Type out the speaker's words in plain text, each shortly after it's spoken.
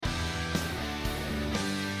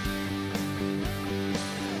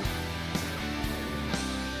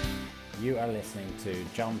You are listening to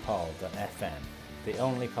JohnPaul.fm, the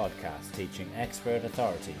only podcast teaching expert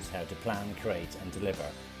authorities how to plan, create and deliver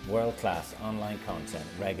world-class online content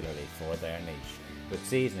regularly for their niche, with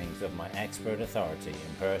seasonings of my expert authority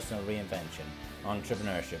in personal reinvention,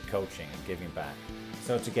 entrepreneurship, coaching and giving back.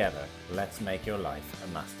 So together, let's make your life a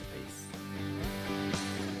masterpiece.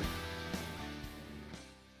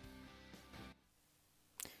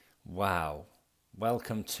 Wow.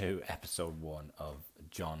 Welcome to episode 1 of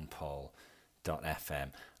JohnPaul.fm.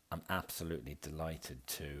 I'm absolutely delighted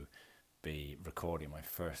to be recording my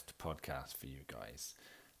first podcast for you guys,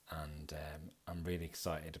 and I'm really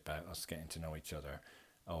excited about us getting to know each other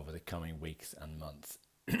over the coming weeks and months.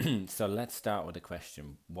 So let's start with a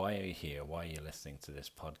question. Why are you here? Why are you listening to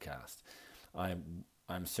this podcast?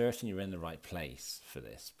 I'm certain you're in the right place for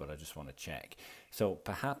this, but I just want to check. So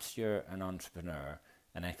perhaps you're an entrepreneur,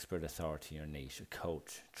 an expert authority in your niche, a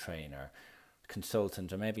coach, trainer,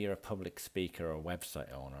 consultant, or maybe you're a public speaker or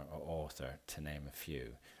website owner or author, to name a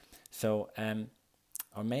few. So,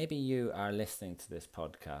 or maybe you are listening to this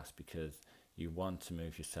podcast because you want to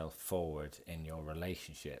move yourself forward in your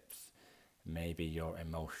relationships, maybe your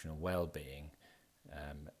emotional well-being,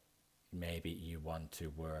 maybe you want to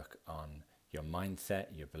work on your mindset,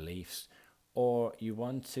 your beliefs, or you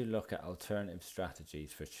want to look at alternative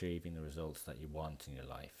strategies for achieving the results that you want in your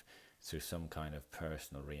life through some kind of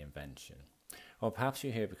personal reinvention. Or perhaps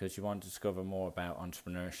you're here because you want to discover more about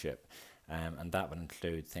entrepreneurship, and that would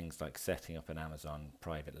include things like setting up an Amazon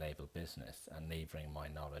private label business and leveraging my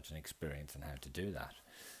knowledge and experience on how to do that.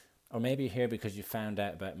 Or maybe you're here because you found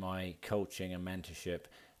out about my coaching and mentorship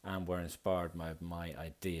and were inspired by my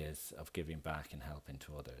ideas of giving back and helping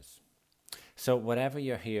to others. So whatever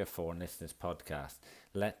you're here for and listen to this podcast,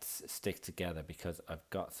 let's stick together because I've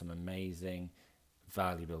got some amazing,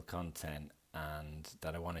 valuable content and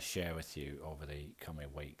that I want to share with you over the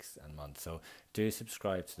coming weeks and months. So do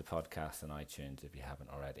subscribe to the podcast on iTunes if you haven't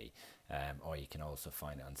already, or you can also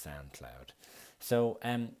find it on SoundCloud. So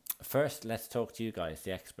first, let's talk to you guys,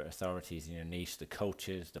 the expert authorities in your niche, the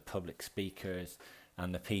coaches, the public speakers,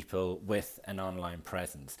 and the people with an online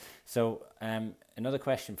presence. So another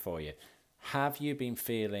question for you. Have you been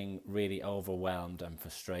feeling really overwhelmed and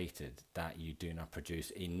frustrated that you do not produce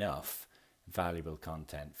enough valuable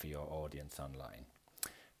content for your audience online?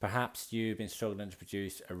 Perhaps you've been struggling to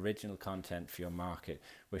produce original content for your market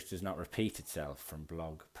which does not repeat itself from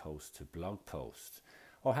blog post to blog post.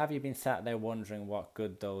 Or have you been sat there wondering what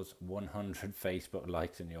good those 100 Facebook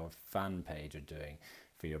likes on your fan page are doing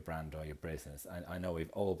for your brand or your business? I know we've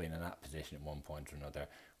all been in that position at one point or another.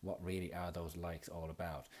 What really are those likes all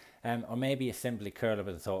about? Or maybe you simply curl up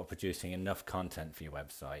with the thought of producing enough content for your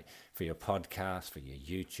website, for your podcast, for your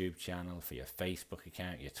YouTube channel, for your Facebook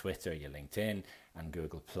account, your Twitter, your LinkedIn, and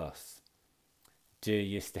Google+. Do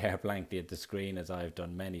you stare blankly at the screen, as I've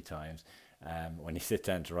done many times, when you sit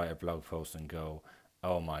down to write a blog post and go,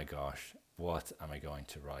 oh my gosh, what am I going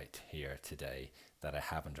to write here today that I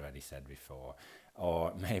haven't already said before?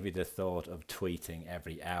 Or maybe the thought of tweeting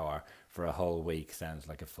every hour for a whole week sounds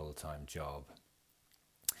like a full-time job.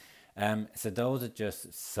 So those are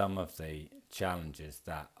just some of the challenges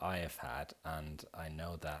that I have had, and I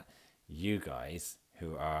know that you guys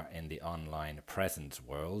who are in the online presence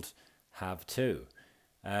world have too.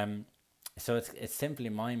 So it's simply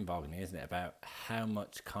mind-boggling, isn't it, about how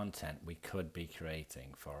much content we could be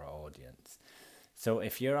creating for our audience. So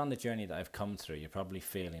if you're on the journey that I've come through, you're probably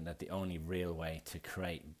feeling that the only real way to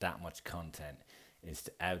create that much content is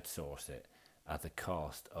to outsource it at the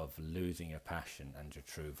cost of losing your passion and your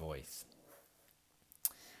true voice.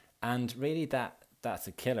 And really that's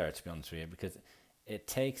a killer, to be honest with you, because it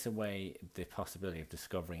takes away the possibility of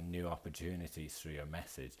discovering new opportunities through your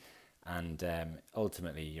message. And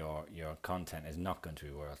ultimately your content is not going to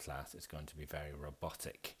be world class, it's going to be very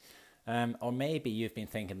robotic. Or maybe you've been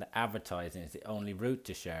thinking that advertising is the only route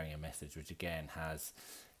to sharing a message, which again has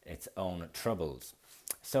its own troubles.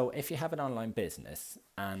 So if you have an online business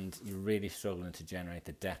and you're really struggling to generate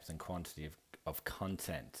the depth and quantity of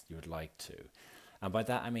content you would like to, and by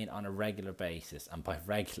that I mean on a regular basis, and by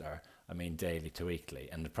regular I mean daily to weekly,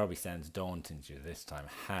 and it probably sounds daunting to you this time,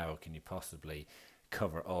 how can you possibly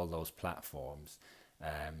cover all those platforms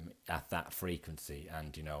at that frequency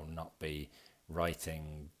and not be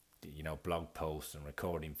writing blog posts and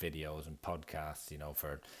recording videos and podcasts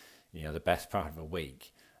for the best part of a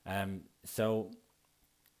week. So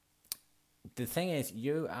the thing is,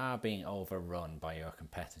 you are being overrun by your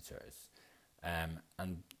competitors,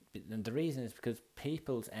 and the reason is because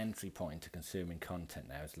people's entry point to consuming content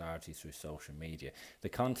now is largely through social media. The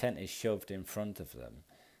content is shoved in front of them,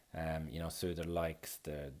 through their likes,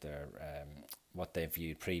 their what they've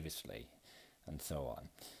viewed previously. and so on.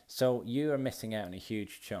 So you are missing out on a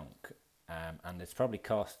huge chunk, and it's probably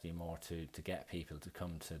costing you more to get people to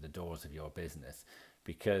come to the doors of your business,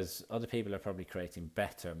 because other people are probably creating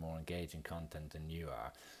better, more engaging content than you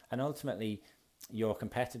are. And ultimately, your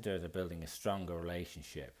competitors are building a stronger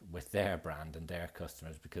relationship with their brand and their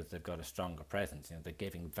customers because they've got a stronger presence. You know, they're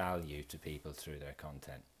giving value to people through their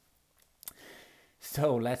content.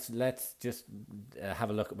 So let's just have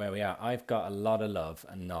a look at where we are. I've got a lot of love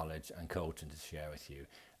and knowledge and coaching to share with you.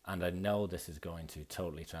 And I know this is going to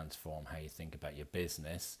totally transform how you think about your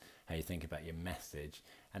business, how you think about your message,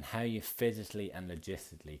 and how you physically and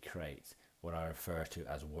logistically create what I refer to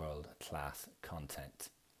as world-class content.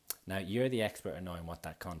 Now, you're the expert in knowing what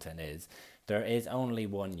that content is. There is only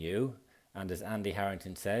one you, and as Andy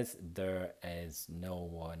Harrington says, there is no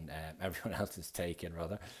one, everyone else is taken,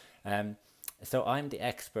 rather. So I'm the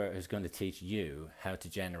expert who's going to teach you how to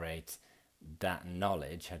generate that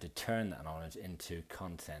knowledge, how to turn that knowledge into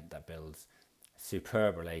content that builds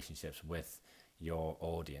superb relationships with your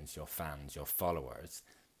audience, your fans, your followers,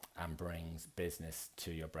 and brings business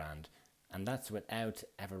to your brand. And that's without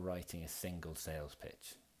ever writing a single sales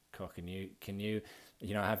pitch. Can you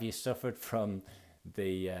have you suffered from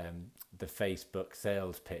the Facebook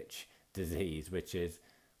sales pitch disease, which is,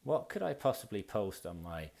 what could I possibly post on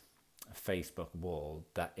my Facebook wall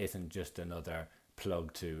that isn't just another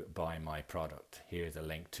plug to buy my product? Here's a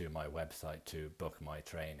link to my website to book my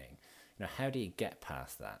training. How do you get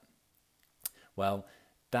past that? Well,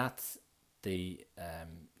 that's the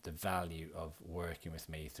value of working with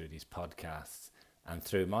me through these podcasts and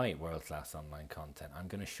through my world-class online content. I'm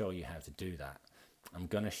going to show you how to do that. I'm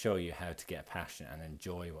going to show you how to get passionate and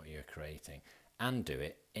enjoy what you're creating, and do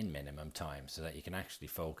it in minimum time so that you can actually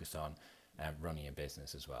focus on running a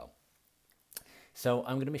business as well. So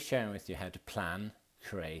I'm going to be sharing with you how to plan,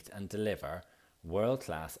 create and deliver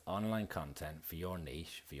world-class online content for your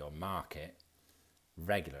niche, for your market,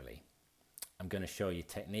 regularly. I'm going to show you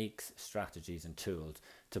techniques, strategies and tools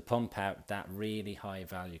to pump out that really high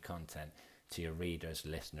value content to your readers,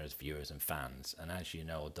 listeners, viewers and fans. And as you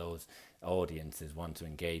know, those audiences want to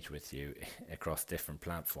engage with you across different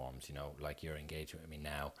platforms, like you're engaging with me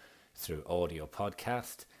now through audio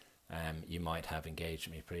podcast. You might have engaged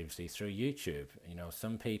with me previously through YouTube.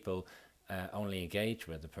 Some people only engage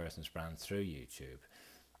with the person's brand through YouTube,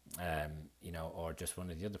 or just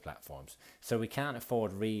one of the other platforms. So we can't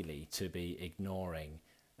afford really to be ignoring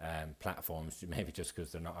platforms, maybe just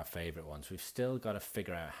because they're not our favorite ones. We've still got to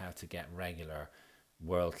figure out how to get regular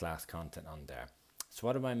world-class content on there. So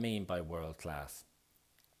what do I mean by world-class?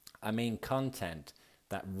 I mean content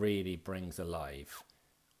that really brings alive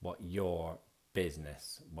what your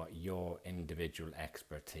business, what your individual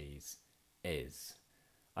expertise is.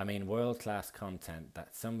 I mean world-class content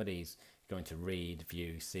that somebody's going to read,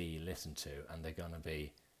 view, see, listen to, and they're going to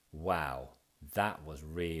be, wow, that was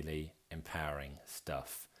really empowering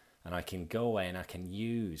stuff. And I can go away and I can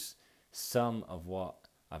use some of what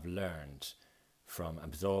I've learned from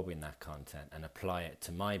absorbing that content and apply it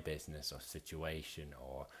to my business or situation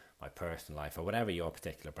or my personal life or whatever your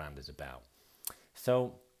particular brand is about.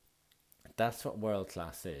 So that's what world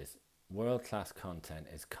class is. World class content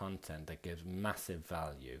is content that gives massive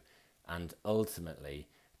value and ultimately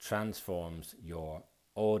transforms your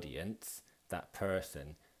audience, that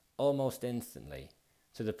person, almost instantly,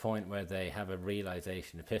 to the point where they have a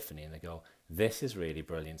realization, epiphany, and they go, this is really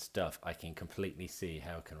brilliant stuff. I can completely see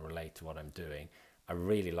how it can relate to what I'm doing. I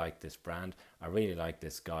really like this brand. I really like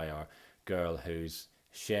this guy or girl who's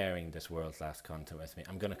sharing this world-class content with me.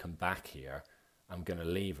 I'm going to come back here. I'm going to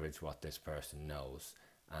leverage what this person knows,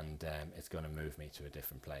 and it's going to move me to a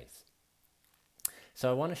different place. So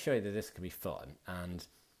I want to show you that this can be fun, and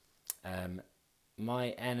my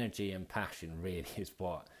energy and passion really is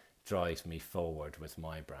what drives me forward with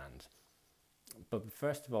my brand. But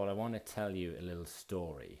first of all, I want to tell you a little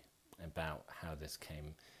story about how this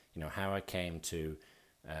came, how I came to,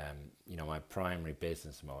 my primary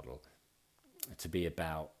business model to be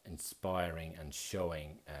about inspiring and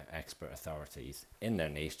showing expert authorities in their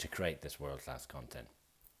niche to create this world-class content.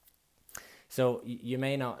 So you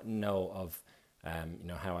may not know of,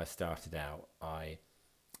 how I started out. I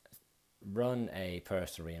run a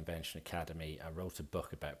personal reinvention academy. I wrote a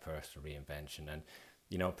book about personal reinvention, and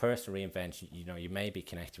personal reinvention, you may be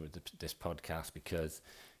connected with this podcast because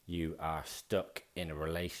you are stuck in a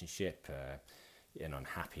relationship, an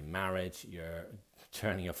unhappy marriage, you're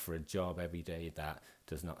turning up for a job every day that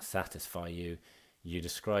does not satisfy you, you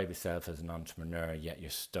describe yourself as an entrepreneur yet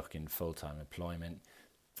you're stuck in full-time employment.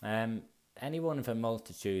 Any one of a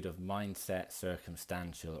multitude of mindset,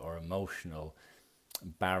 circumstantial or emotional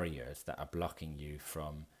barriers that are blocking you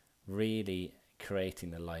from really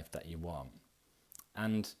creating the life that you want.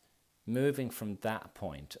 And moving from that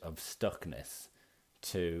point of stuckness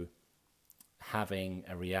to having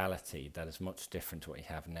a reality that is much different to what you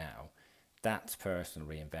have now, that's personal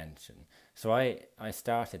reinvention. So I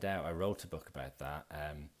started out, I wrote a book about that.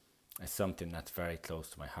 It's something that's very close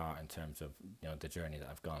to my heart in terms of, you know, the journey that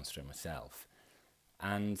I've gone through myself.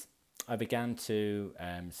 And I began to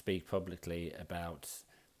speak publicly about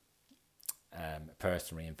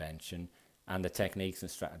personal reinvention and the techniques and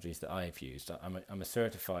strategies that I've used. I'm a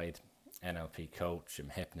certified NLP coach, I'm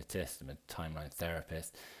a hypnotist, I'm a timeline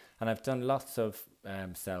therapist, and I've done lots of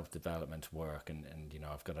self-development work, and you know,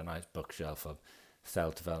 I've got a nice bookshelf of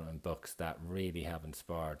self-development books that really have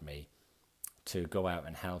inspired me to go out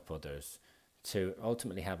and help others to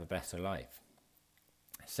ultimately have a better life.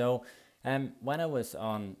 So when I was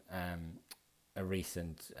on a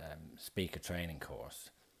recent speaker training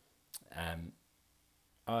course,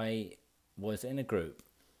 I was in a group,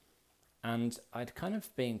 and I'd kind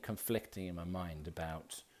of been conflicting in my mind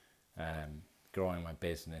about growing my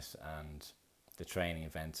business and the training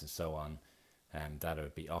events and so on that I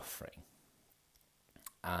would be offering,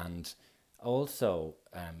 and also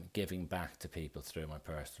giving back to people through my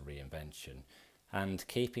personal reinvention, and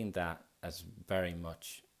keeping that as very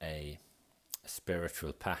much a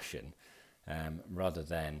spiritual passion rather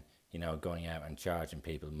than, you know, going out and charging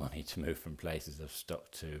people money to move from places of stuck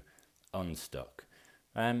to unstuck.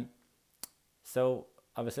 So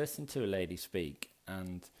I was listening to a lady speak,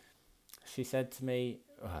 and she said to me,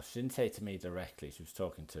 well, she didn't say it to me directly, she was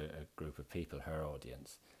talking to a group of people, her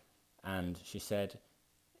audience, and she said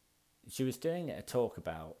she was doing a talk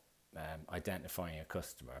about identifying a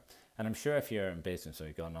customer. And I'm sure if you're in business or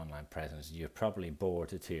you've got an online presence, you're probably bored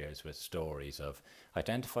to tears with stories of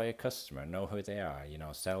identify a customer, know who they are, you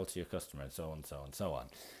know, sell to your customer, and so on, so on, so on.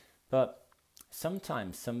 But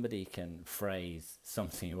sometimes somebody can phrase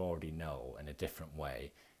something you already know in a different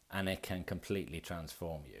way, and it can completely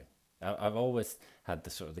transform you. I've always had the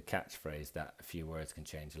sort of the catchphrase that a few words can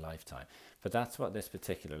change a lifetime. But that's what this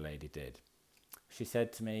particular lady did. She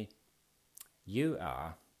said to me, "You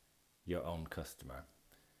are your own customer.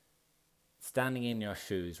 Standing in your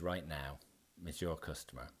shoes right now is your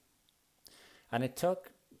customer." And it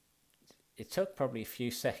took probably a few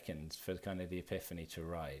seconds for kind of the epiphany to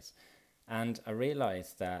rise. And I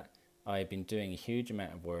realized that I had been doing a huge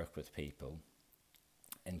amount of work with people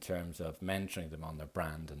in terms of mentoring them on their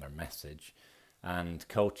brand and their message, and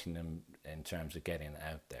coaching them in terms of getting it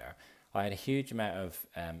out there. I had a huge amount of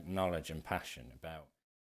knowledge and passion about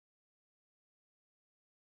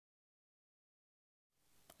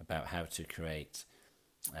how to create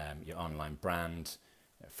your online brand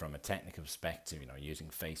from a technical perspective, you know, using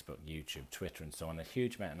Facebook, YouTube, Twitter, and so on. A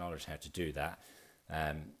huge amount of knowledge how to do that,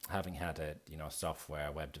 having had a, you know,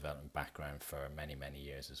 software web development background for many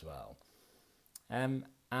years as well.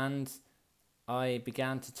 And I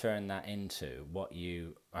began to turn that into what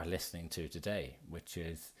you are listening to today, which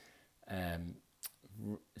is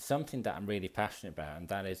something that I'm really passionate about, and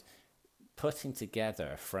that is putting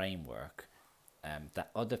together a framework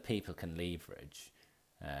that other people can leverage.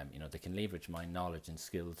 You know, they can leverage my knowledge and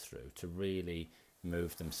skills through to really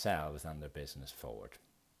move themselves and their business forward.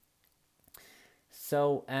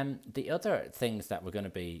 So the other things that we're going to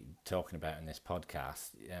be talking about in this podcast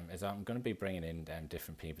is I'm going to be bringing in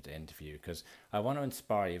different people to interview, because I want to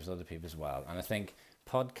inspire you with other people as well. And I think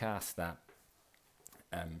podcasts that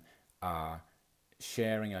are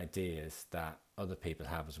sharing ideas that other people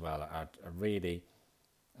have as well are really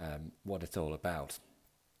what it's all about.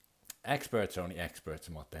 Experts are only experts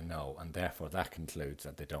in what they know, and therefore that concludes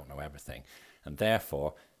that they don't know everything, and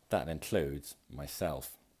therefore that includes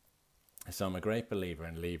myself. So I'm a great believer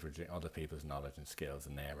in leveraging other people's knowledge and skills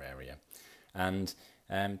in their area. And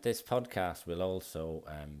this podcast will also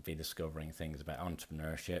be discovering things about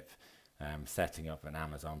entrepreneurship, setting up an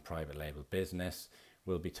Amazon private label business.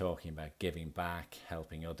 We'll be talking about giving back,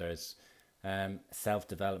 helping others,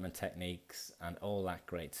 self-development techniques, and all that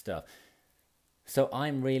great stuff. So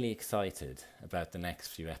I'm really excited about the next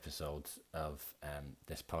few episodes of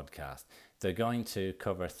this podcast. They're going to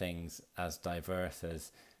cover things as diverse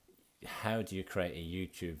as how do you create a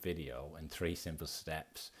YouTube video in 3 simple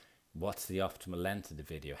steps? What's the optimal length of the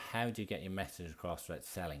video? How do you get your message across without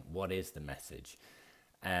selling? What is the message?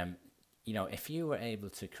 You know, if you were able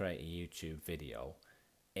to create a YouTube video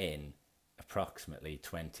in approximately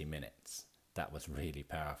 20 minutes, that was really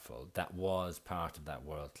powerful. That was part of that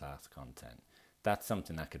world-class content. That's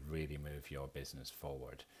something that could really move your business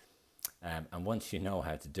forward. And once you know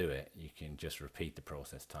how to do it, you can just repeat the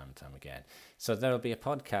process time and time again. So there'll be a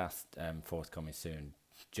podcast forthcoming soon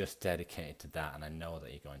just dedicated to that, and I know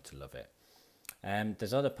that you're going to love it.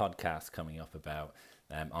 There's other podcasts coming up about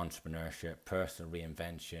entrepreneurship, personal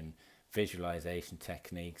reinvention, visualization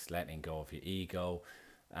techniques, letting go of your ego.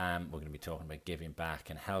 We're going to be talking about giving back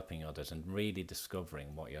and helping others and really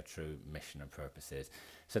discovering what your true mission and purpose is.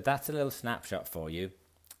 So that's a little snapshot for you.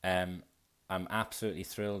 I'm absolutely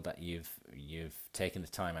thrilled that you've taken the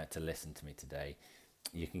time out to listen to me today.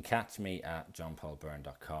 You can catch me at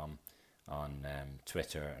johnpaulbyrne.com on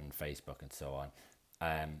Twitter and Facebook and so on.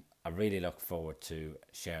 I really look forward to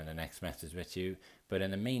sharing the next message with you. But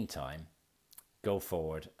in the meantime, go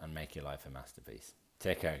forward and make your life a masterpiece.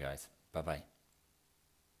 Take care, guys. Bye-bye.